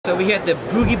So we had the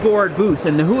Boogie board booth,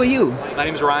 and who are you? My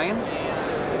name's Ryan.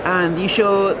 And you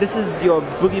show, this is your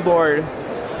Boogie board.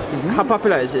 How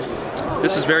popular is this?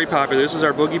 This is very popular. This is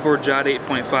our Boogie board JOT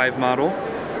 8.5 model.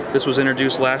 This was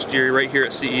introduced last year right here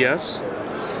at CES.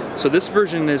 So this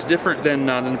version is different than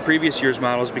the previous year's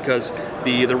models because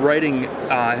the writing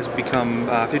has become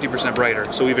 50%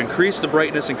 brighter. So we've increased the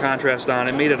brightness and contrast on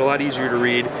it, made it a lot easier to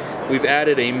read. We've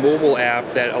added a mobile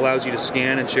app that allows you to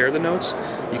scan and share the notes.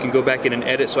 You can go back in and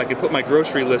edit, so I can put my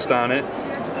grocery list on it,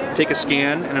 take a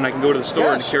scan, and then I can go to the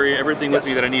store and carry everything with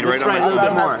me that I need right on my phone.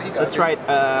 Let's try a little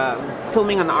bit more. Let's try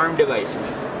filming on ARM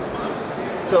devices.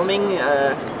 Filming,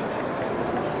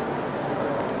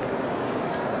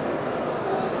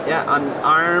 yeah, on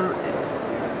ARM,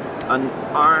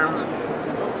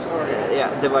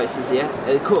 yeah, devices, yeah,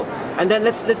 cool. And then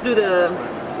let's do the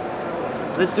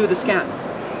scan.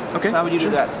 Okay. So how would you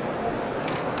do that?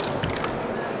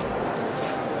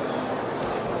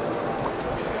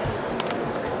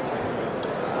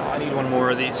 I need one more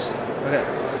of these. Okay.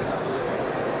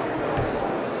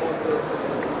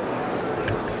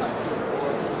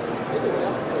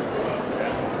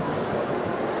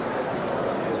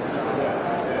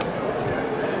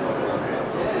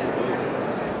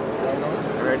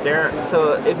 Right there.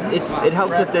 So if it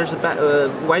helps if there's a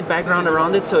white background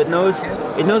around it, so it knows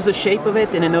the shape of it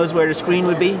and it knows where the screen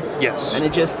would be. Yes. And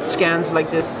it just scans like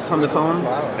this from the phone.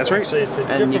 That's right.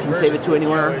 And you can save it to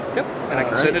anywhere. Yep. And I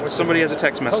can send it to somebody as a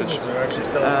text message.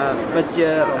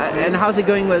 And how's it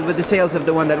going with the sales of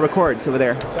the one that records over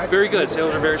there? Very good.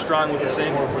 Sales are very strong with the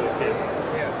sync.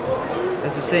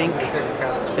 Is the sync?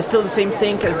 It's still the same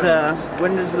sync as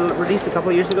when it was released a couple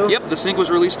of years ago? Yep, the sync was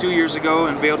released 2 years ago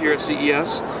and unveiled here at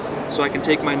CES. So I can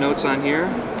take my notes on here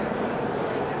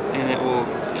and it will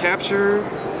capture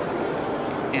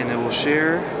and it will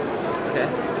share. Okay.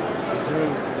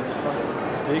 Dude, it's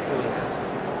fucking ridiculous.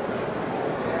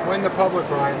 When the public,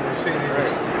 Ryan, you're saying you're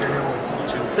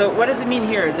going to. So what does it mean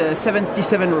here, the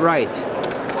 77 write?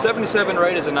 77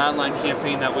 Write is an online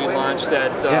campaign that we launched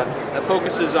that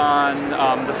focuses on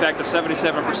the fact that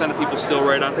 77% of people still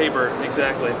write on paper.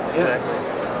 Exactly.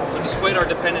 So despite our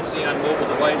dependency on mobile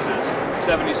devices,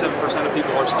 77% of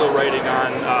people are still writing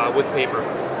on with paper.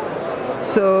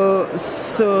 So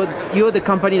you're the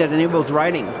company that enables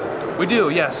writing? We do,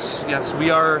 yes.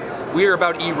 We are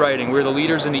about e-writing. We're the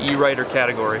leaders in the eWriter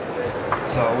category.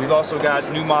 So we've also got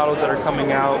new models that are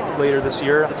coming out later this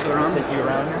year. Let's go around. Take you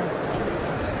around here.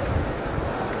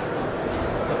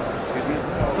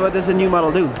 So what does the new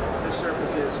model do? This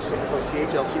surface is something called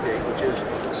CHLCD, which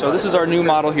is... So this is our new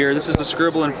model here. This is the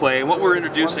Scribble and Play. And what we're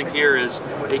introducing here is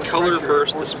a color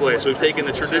burst display. So we've taken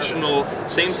the traditional,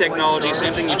 same technology,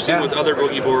 same thing you've seen with other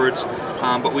Boogie boards,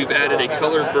 but we've added a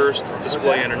color burst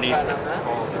display underneath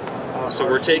it. So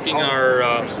we're taking our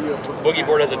Boogie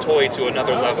board as a toy to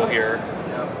another level here,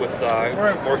 with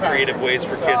more creative ways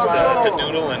for kids to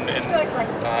doodle and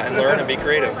learn and be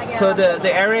creative. So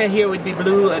the area here would be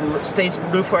blue and stays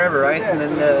blue forever, right? And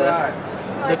then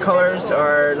the colors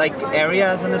are like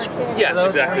areas in this. Yes,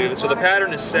 exactly. So the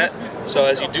pattern is set. So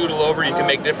as you doodle over, you can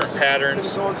make different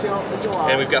patterns.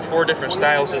 And we've got 4 different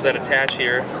styluses that attach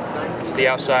here to the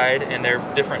outside, and they're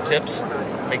different tips,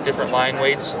 make different line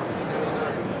weights.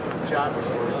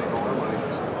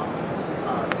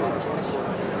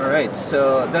 Alright,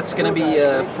 so that's going to be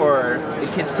for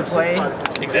the kids to play.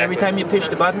 Exactly. Every time you push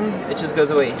the button, it just goes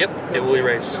away. Yep, it will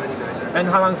erase. And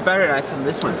how long is the battery life on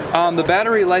this one? The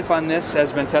battery life on this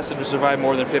has been tested to survive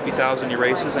more than 50,000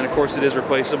 erases, and of course it is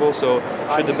replaceable, so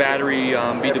should the battery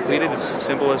be depleted, it's as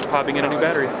simple as popping in a new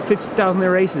battery. 50,000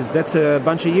 erases, that's a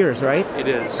bunch of years, right? It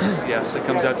is, yes, it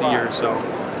comes out to years, so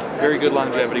very good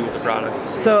longevity with the product.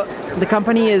 So the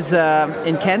company is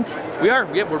in Kent? We are,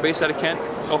 yep, we're based out of Kent,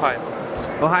 Ohio.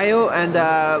 And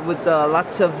with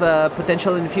lots of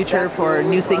potential in the future for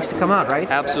new things to come out, right?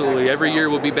 Absolutely. Every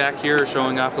year we'll be back here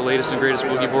showing off the latest and greatest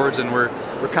Boogie boards, and we're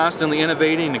constantly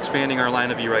innovating and expanding our line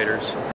of eWriters.